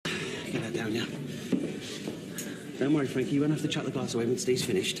down, yeah? Don't worry, Frankie, you won't have to chuck the glass away when Steve's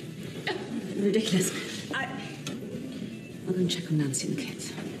finished. Ridiculous. I'll go and check on Nancy and the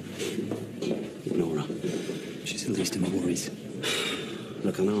kids. Ignore her. She's the least of my worries.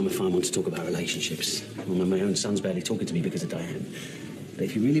 Look, I know I'm a fine one to talk about relationships. Well, my own son's barely talking to me because of Diane. But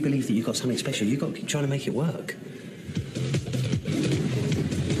if you really believe that you've got something special, you've got to keep trying to make it work.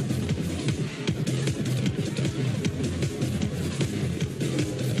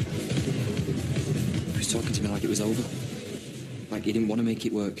 He was talking to me like it was over. Like he didn't want to make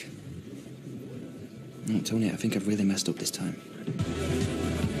it work. No, Tony, I think I've really messed up this time.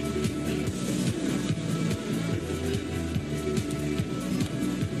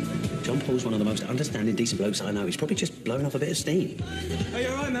 John Paul's one of the most understanding, decent blokes I know. He's probably just blowing off a bit of steam. Hey, you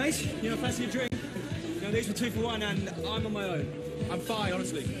all right, mate? You know, fancy a drink? You know, these were 2 for 1 and I'm on my own. I'm fine,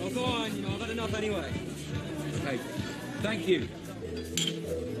 honestly. Oh, go on, you know, I've had enough anyway. Hey, thank you.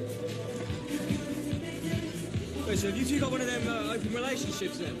 Wait, so have you two got one of them open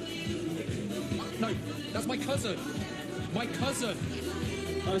relationships then? No, that's my cousin. My cousin.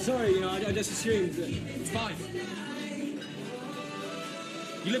 Oh, sorry, you know, I just assumed that... It's fine.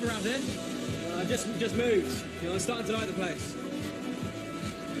 You live around here? I just moved. You know, I'm starting to like the place.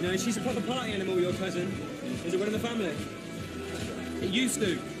 You know, she's a proper party animal, your cousin. Is it one in the family? It used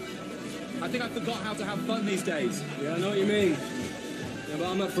to. I think I forgot how to have fun these days. Yeah, I know what you mean. Yeah, but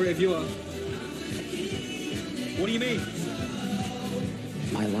I'm up for it if you are. What do you mean?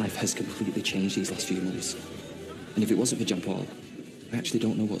 My life has completely changed these last few months. And if it wasn't for John Paul, I actually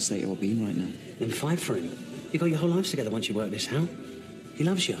don't know what state I'll be in right now. Then fight for him. You got your whole lives together once you work this out. He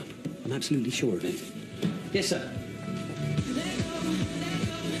loves you. I'm absolutely sure of it. Yes, sir.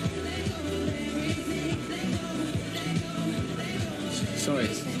 Sorry,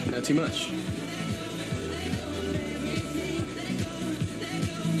 too much?